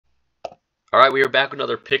All right, we are back with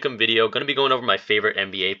another pick'em video. Going to be going over my favorite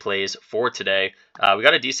NBA plays for today. We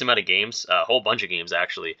got a decent amount of games, a whole bunch of games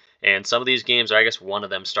actually, and some of these games are, I guess, one of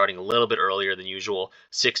them starting a little bit earlier than usual,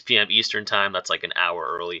 6 p.m. Eastern time. That's like an hour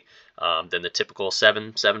early than the typical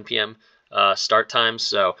 7 p.m. Start times.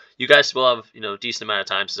 So you guys will have a decent amount of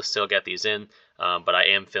time to still get these in, but I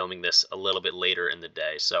am filming this a little bit later in the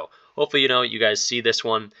day. So hopefully you guys see this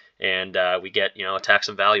one and we get attack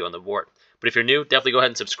some value on the board. But if you're new, definitely go ahead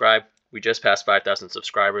and subscribe. We just passed 5,000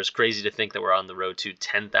 subscribers. Crazy to think that we're on the road to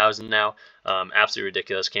 10,000 now. Absolutely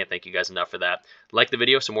ridiculous. Can't thank you guys enough for that. Like the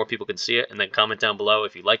video so more people can see it, and then comment down below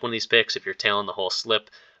if you like one of these picks, if you're tailing the whole slip,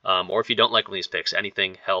 or if you don't like one of these picks.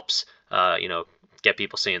 Anything helps, get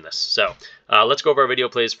people seeing this. So let's go over our video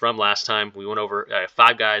plays from last time. We went over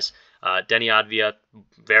 5 guys. Denny Advia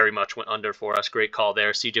very much went under for us. Great call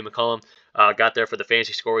there. CJ McCollum got there for the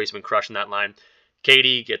fantasy score. He's been crushing that line.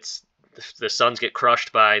 KD gets... The Suns get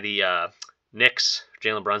crushed by the Knicks.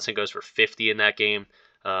 Jalen Brunson goes for 50 in that game.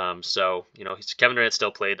 So, Kevin Durant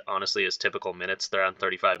still played, honestly, his typical minutes. They're on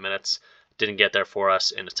 35 minutes. Didn't get there for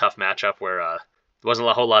us in a tough matchup where there wasn't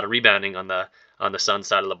a whole lot of rebounding on the Suns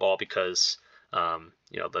side of the ball because,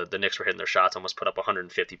 the Knicks were hitting their shots, almost put up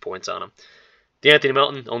 150 points on them. DeAnthony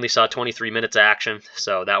Melton only saw 23 minutes of action,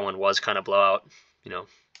 so that one was kind of blowout,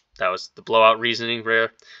 That was the blowout reasoning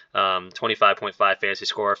there. 25.5 fantasy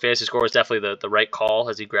score. Fantasy score was definitely the right call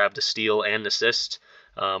as he grabbed a steal and assist,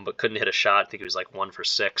 but couldn't hit a shot. I think he was like 1 for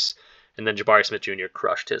 6. And then Jabari Smith Jr.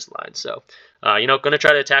 crushed his line. So, going to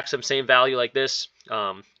try to attack some same value like this.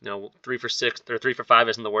 3 for 6 or 3 for 5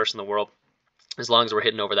 isn't the worst in the world. As long as we're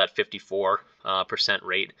hitting over that 54%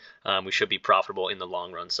 rate, we should be profitable in the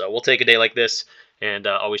long run. So we'll take a day like this and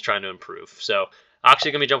always trying to improve. So.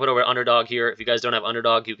 Actually, going to be jumping over to Underdog here. If you guys don't have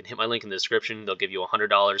Underdog, you can hit my link in the description. They'll give you a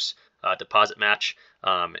 $100 deposit match.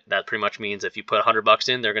 That pretty much means if you put $100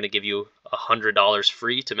 in, they're going to give you $100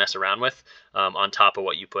 free to mess around with on top of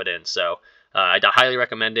what you put in. So I highly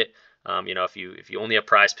recommend it. If you only have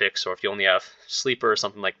Prize Picks or if you only have Sleeper or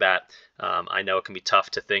something like that, I know it can be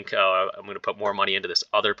tough to think, oh, I'm going to put more money into this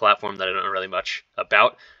other platform that I don't know really much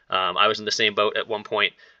about. I was in the same boat at one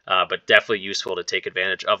point, but definitely useful to take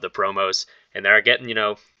advantage of the promos. And they're getting,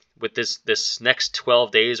 with this next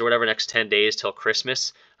 12 days or whatever, next 10 days till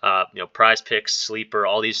Christmas, Prize Picks, Sleeper,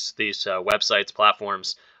 all these websites,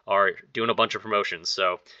 platforms are doing a bunch of promotions.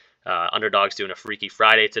 So Underdog's doing a Freaky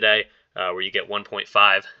Friday today where you get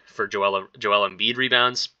 1.5 for Joel Embiid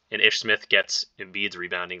rebounds, and Ish Smith gets Embiid's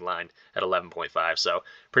rebounding line at 11.5. So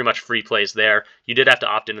pretty much free plays there. You did have to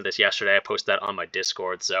opt into this yesterday. I posted that on my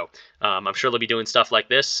Discord. So I'm sure they'll be doing stuff like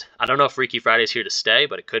this. I don't know if Freaky Friday is here to stay,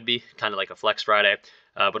 but it could be kind of like a Flex Friday.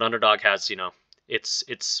 But Underdog has,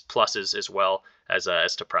 its pluses as well as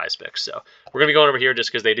to Prize Picks. So we're going to be going over here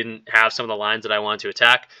just because they didn't have some of the lines that I wanted to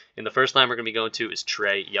attack. And the first line we're going to be going to is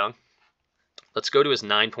Trae Young. Let's go to his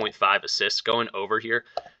 9.5 assists. Going over here.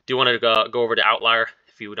 Do want to go over to Outlier.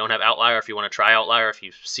 If you don't have Outlier, if you want to try Outlier, if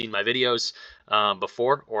you've seen my videos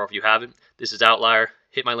before, or if you haven't, this is Outlier.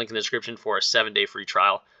 Hit my link in the description for a 7-day free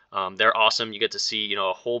trial. They're awesome. You get to see,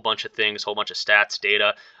 a whole bunch of things, a whole bunch of stats,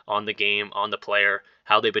 data on the game, on the player,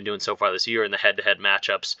 how they've been doing so far this year in the head-to-head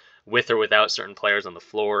matchups with or without certain players on the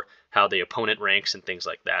floor, how the opponent ranks and things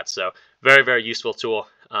like that. So very, very useful tool.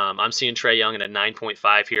 I'm seeing Trae Young at a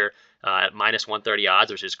 9.5 here at minus 130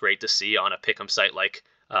 odds, which is great to see on a pick'em site like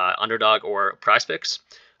Underdog or Prize Picks.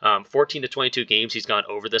 14 to 22 games he's gone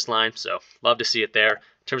over this line, so love to see it there.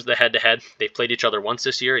 In terms of the head-to-head, they played each other once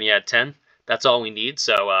this year, and he had 10. That's all we need.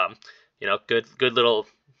 So good little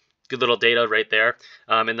data right there.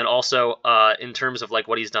 And then also in terms of like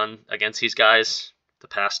what he's done against these guys, the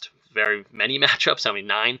past very many matchups.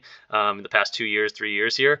 9 in the past 2 years, 3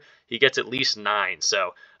 years here. He gets at least 9.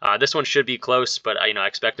 So this one should be close, but I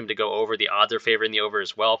expect him to go over. The odds are favoring the over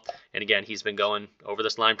as well. And again, he's been going over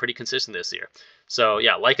this line pretty consistent this year. So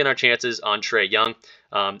yeah, liking our chances on Trae Young.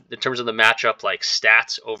 In terms of the matchup, like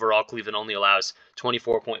stats overall, Cleveland only allows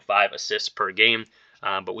 24.5 assists per game.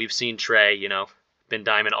 But we've seen Trae, been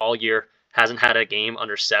diamond all year. Hasn't had a game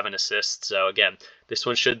under 7 assists. So again, this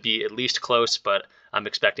one should be at least close, but I'm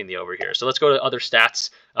expecting the over here. So let's go to other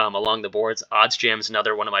stats along the boards. OddsJam is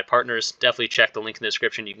another one of my partners. Definitely check the link in the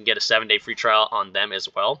description. You can get a 7-day free trial on them as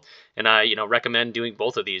well. And I, recommend doing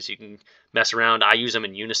both of these. You can mess around. I use them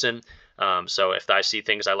in unison. So if I see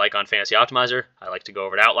things I like on Fantasy Optimizer, I like to go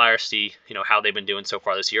over to Outlier, see how they've been doing so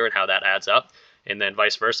far this year and how that adds up. And then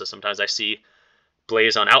vice versa. Sometimes I see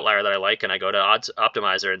plays on Outlier that I like, and I go to Odds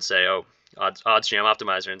Optimizer and say, oh, OddsJam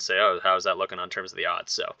Optimizer and say, oh, how's that looking on terms of the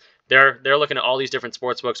odds? So they're looking at all these different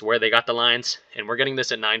sports books where they got the lines, and we're getting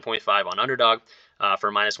this at 9.5 on Underdog for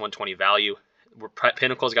minus 120 value.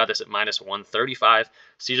 Pinnacle's got this at minus 135.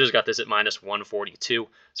 Caesar's got this at minus 142.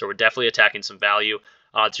 So we're definitely attacking some value.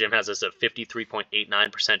 OddsJam has this at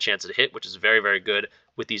 53.89% chance to hit, which is very, very good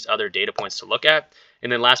with these other data points to look at.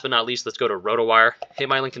 And then last but not least, let's go to RotoWire. Hit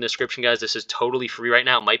my link in the description, guys. This is totally free right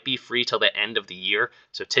now. It might be free till the end of the year,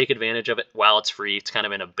 so take advantage of it while it's free. It's kind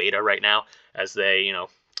of in a beta right now as they,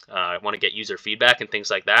 want to get user feedback and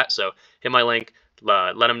things like that. So hit my link,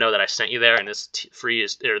 let them know that I sent you there, and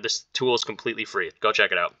this tool is completely free. Go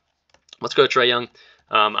check it out. Let's go to Trae Young.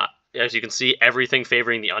 As you can see, everything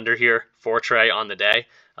favoring the under here for Trae on the day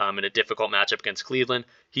in a difficult matchup against Cleveland.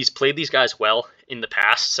 He's played these guys well in the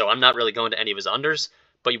past, so I'm not really going to any of his unders,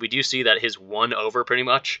 but we do see that his one over pretty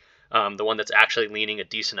much, the one that's actually leaning a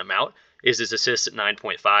decent amount, is his assists at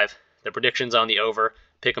 9.5. The predictions on the over,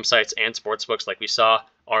 pick'em sites and sportsbooks, like we saw,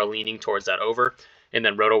 are leaning towards that over. And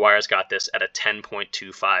then RotoWire's got this at a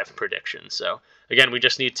 10.25 prediction. So again, we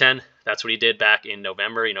just need 10. That's what he did back in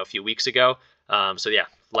November, a few weeks ago. So yeah,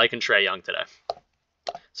 liking Trae Young today.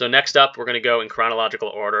 So next up, we're going to go in chronological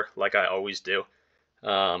order, like I always do.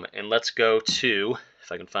 And let's go to,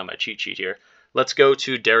 if I can find my cheat sheet here, let's go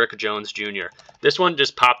to Derrick Jones Jr. This one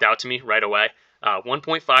just popped out to me right away.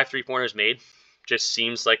 1.5 3-pointers made just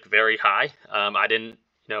seems like very high. I didn't,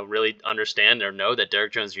 really understand or know that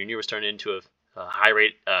Derrick Jones Jr. was turned into a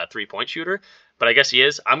high-rate 3-point shooter, but I guess he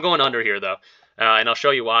is. I'm going under here, though, and I'll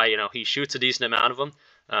show you why. He shoots a decent amount of them,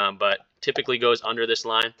 but typically goes under this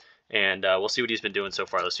line, and we'll see what he's been doing so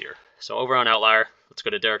far this year. So over on Outlier, let's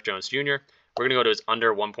go to Derrick Jones Jr. We're going to go to his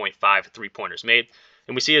under 1.5 3-pointers made,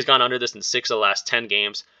 and we see he's gone under this in 6 of the last 10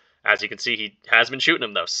 games. As you can see, he has been shooting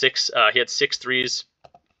them, though. He had 6 threes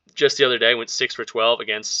just the other day, went 6 for 12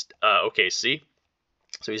 against OKC.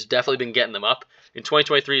 So he's definitely been getting them up. In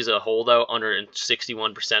 2023 as a whole, though, under in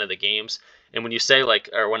 61% of the games. And when you say,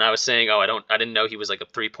 or when I was saying, I didn't know he was like a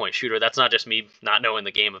 3-point shooter, that's not just me not knowing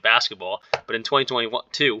the game of basketball. But in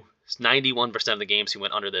 2022, 91% of the games he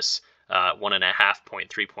went under this 1.5-point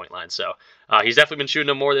 3-point line. So he's definitely been shooting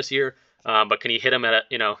them more this year. But can he hit them at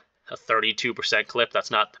a 32% clip?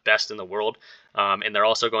 That's not the best in the world. And they're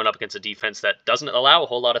also going up against a defense that doesn't allow a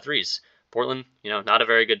whole lot of threes. Portland, not a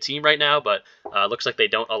very good team right now, but looks like they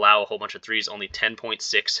don't allow a whole bunch of threes, only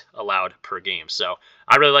 10.6 allowed per game. So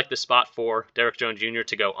I really like this spot for Derrick Jones Jr.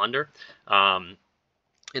 to go under.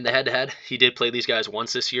 In the head-to-head, he did play these guys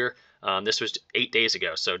once this year. This was 8 days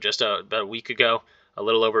ago, so just about a week ago, a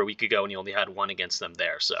little over a week ago, and he only had one against them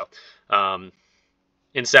there. So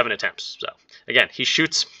in 7 attempts. So again, he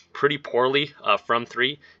shoots pretty poorly from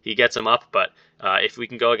 3. He gets them up, but if we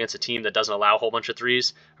can go against a team that doesn't allow a whole bunch of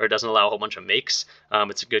threes or doesn't allow a whole bunch of makes,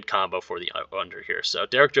 it's a good combo for the under here. So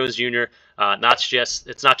Derrick Jones Jr.,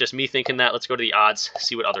 it's not just me thinking that. Let's go to the odds,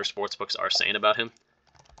 see what other sportsbooks are saying about him.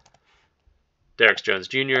 Derrick Jones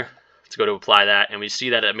Jr., let's go to apply that, and we see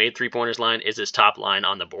that a made 3-pointers line is his top line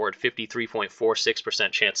on the board,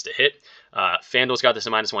 53.46% chance to hit. FanDuel's got this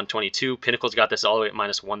at minus 122. Pinnacle's got this all the way at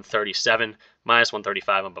minus 137, minus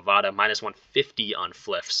 135 on Bovada, minus 150 on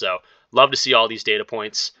Fliff. So love to see all these data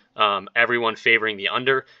points. Everyone favoring the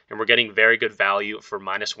under, and we're getting very good value for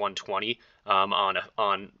minus 120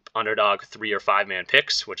 on underdog 3 or 5-man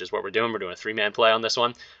picks, which is what we're doing. We're doing a 3-man play on this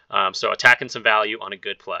one. So attacking some value on a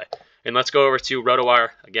good play. And let's go over to RotoWire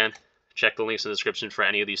again. Check the links in the description for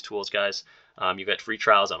any of these tools, guys. You get free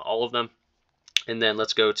trials on all of them. And then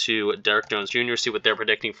let's go to Derrick Jones Jr., see what they're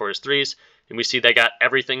predicting for his threes. And we see they got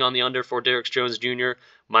everything on the under for Derrick Jones Jr.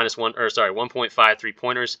 1.5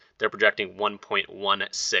 3-pointers. They're projecting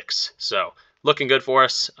 1.16. So looking good for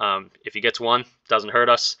us. If he gets 1, doesn't hurt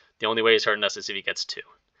us. The only way he's hurting us is if he gets 2.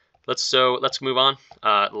 Let's move on.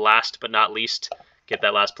 Last but not least, get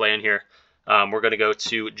that last play in here. We're going to go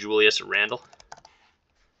to Julius Randle.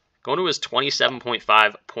 Going to his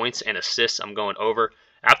 27.5 points and assists, I'm going over.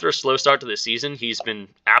 After a slow start to the season, he's been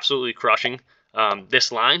absolutely crushing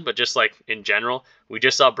this line, but just like in general, we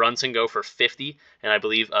just saw Brunson go for 50, and I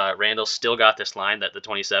believe Randle still got this line, that the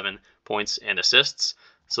 27 points and assists.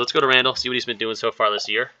 So let's go to Randle, see what he's been doing so far this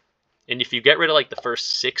year. And if you get rid of like the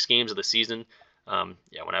first 6 games of the season,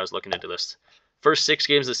 when I was looking into this, first 6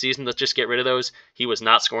 games of the season, let's just get rid of those. He was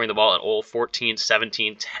not scoring the ball at all. 14,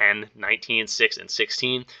 17, 10, 19, 6, and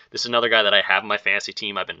 16. This is another guy that I have in my fantasy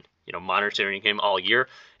team. I've been monitoring him all year.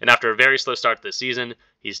 And after a very slow start to the season,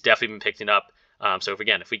 he's definitely been picking up. So if we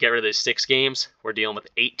get rid of those 6 games, we're dealing with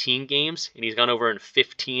 18 games, and he's gone over in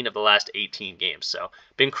 15 of the last 18 games. So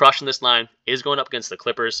been crushing this line. Is going up against the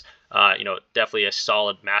Clippers. Definitely a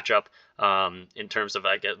solid matchup in terms of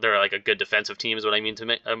they're like a good defensive team is what I mean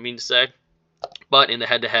to say. But in the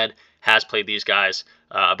head-to-head, has played these guys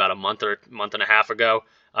about a month and a half ago,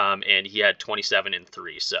 and he had 27 and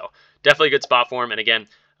 3. So definitely a good spot for him. And again,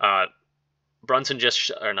 Brunson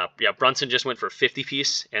just went for 50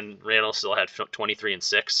 piece, and Randall still had 23 and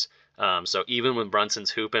 6. So even when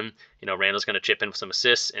Brunson's hooping, Randall's going to chip in with some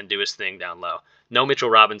assists and do his thing down low. No Mitchell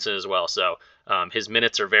Robinson as well, so his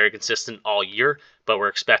minutes are very consistent all year, but we're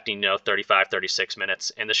expecting 35, 36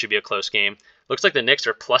 minutes, and this should be a close game. Looks like the Knicks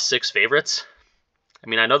are +6 favorites. I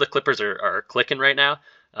mean, I know the Clippers are clicking right now,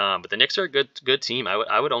 but the Knicks are a good team.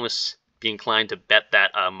 I would almost be inclined to bet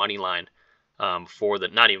that money line for the,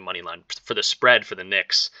 not even money line, for the spread for the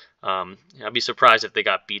Knicks. I'd be surprised if they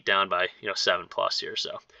got beat down by 7+ here.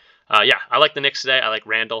 So yeah, I like the Knicks today. I like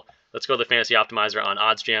Randall. Let's go to the Fantasy Optimizer on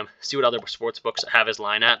OddsJam, see what other sports books have his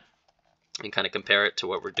line at, and kind of compare it to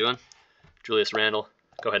what we're doing. Julius Randle,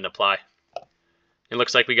 go ahead and apply. It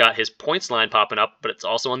looks like we got his points line popping up, but it's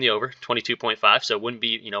also on the over, 22.5, so it wouldn't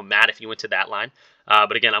be mad if you went to that line.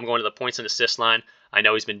 But again, I'm going to the points and assist line. I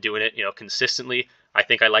know he's been doing it consistently. I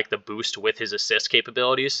think I like the boost with his assist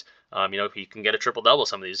capabilities. He can get a triple-double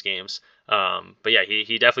some of these games. But yeah,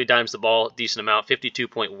 he definitely dimes the ball a decent amount,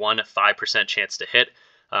 52.15% chance to hit.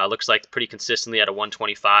 Looks like pretty consistently at a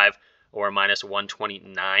 125 or a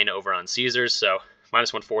 -129 over on Caesars, so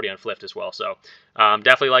 -140 on Flipped as well. So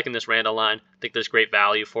definitely liking this Randall line. I think there's great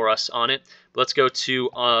value for us on it. But let's go to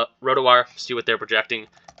RotoWire, see what they're projecting,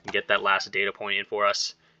 and get that last data point in for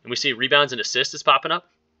us. And we see rebounds and assists is popping up.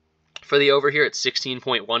 For the over here, it's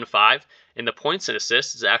 16.15, and the points and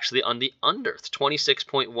assists is actually on the under,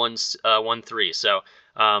 26.13. So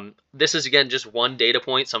this is, again, just one data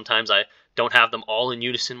point. Sometimes I don't have them all in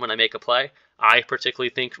unison when I make a play. I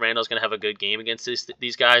particularly think Randall's going to have a good game against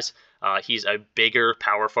these guys. He's a bigger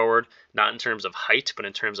power forward, not in terms of height, but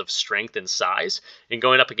in terms of strength and size. And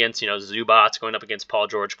going up against, Zubats, going up against Paul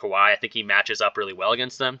George, Kawhi, I think he matches up really well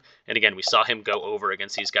against them. And again, we saw him go over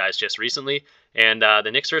against these guys just recently. And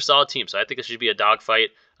the Knicks are a solid team, so I think this should be a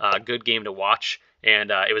dogfight, good game to watch.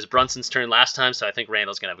 And it was Brunson's turn last time, so I think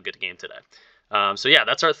Randall's going to have a good game today. So yeah,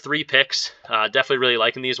 that's our 3 picks. Definitely really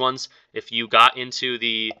liking these ones. If you got into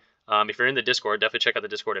the... if you're in the Discord, definitely check out the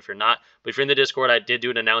Discord if you're not. But if you're in the Discord, I did do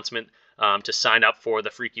an announcement to sign up for the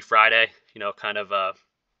Freaky Friday,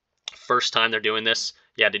 first time they're doing this.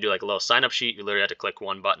 You had to do like a little sign-up sheet. You literally had to click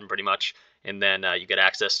one button pretty much, and then you get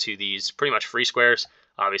access to these pretty much free squares.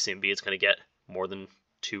 Obviously, Embiid's going to get more than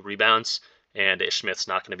 2 rebounds, and Ish Smith's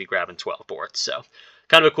not going to be grabbing 12 boards. So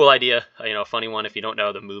kind of a cool idea, a funny one. If you don't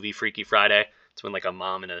know the movie Freaky Friday, it's when like a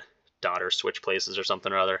mom and a daughter switch places or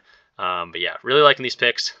something or other. But yeah, really liking these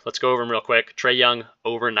picks. Let's go over them real quick. Trae Young,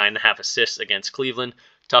 over 9.5 assists against Cleveland.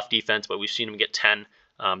 Tough defense, but we've seen him get 10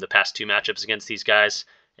 the past 2 matchups against these guys.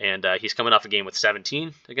 And he's coming off a game with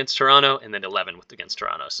 17 against Toronto and then 11 against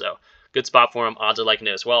Toronto. So good spot for him. Odds are liking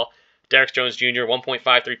it as well. Derrick Jones Jr., 1.5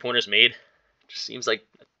 3-pointers made. Just seems like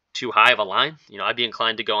too high of a line. I'd be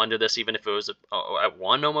inclined to go under this even if it was at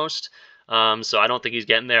 1 almost. So I don't think he's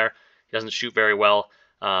getting there. He doesn't shoot very well.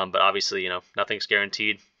 But obviously, nothing's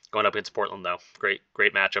guaranteed. Going up against Portland, though,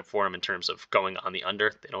 great matchup for him in terms of going on the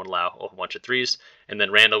under. They don't allow a whole bunch of threes. And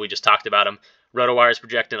then Randall, we just talked about him. RotoWire is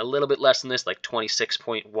projecting a little bit less than this, like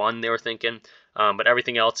 26.1 they were thinking. But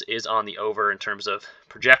everything else is on the over in terms of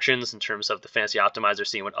projections, in terms of the Fantasy Optimizer,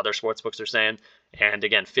 seeing what other sportsbooks are saying. And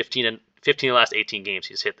again, 15 of the last 18 games,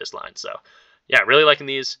 he's hit this line. So yeah, really liking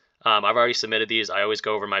these. I've already submitted these. I always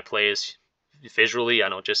go over my plays visually. I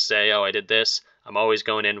don't just say, oh, I did this. I'm always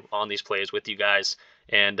going in on these plays with you guys.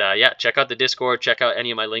 And yeah, check out the Discord. Check out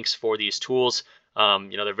any of my links for these tools.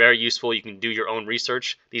 They're very useful. You can do your own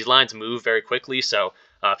research. These lines move very quickly. So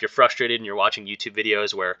if you're frustrated and you're watching YouTube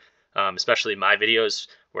videos where, especially my videos,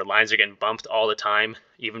 where lines are getting bumped all the time,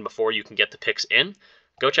 even before you can get the picks in,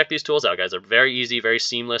 go check these tools out, guys. They're very easy, very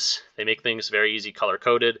seamless. They make things very easy,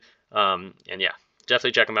 color-coded. And yeah,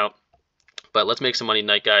 definitely check them out. But let's make some money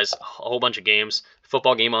tonight, guys. A whole bunch of games.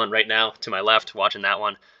 Football game on right now to my left, watching that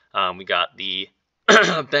one. We got the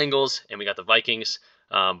Bengals and we got the Vikings.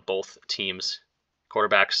 Both teams'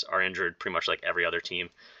 quarterbacks are injured pretty much like every other team.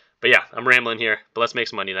 But yeah, I'm rambling here. But let's make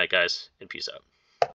some money tonight, guys, and peace out.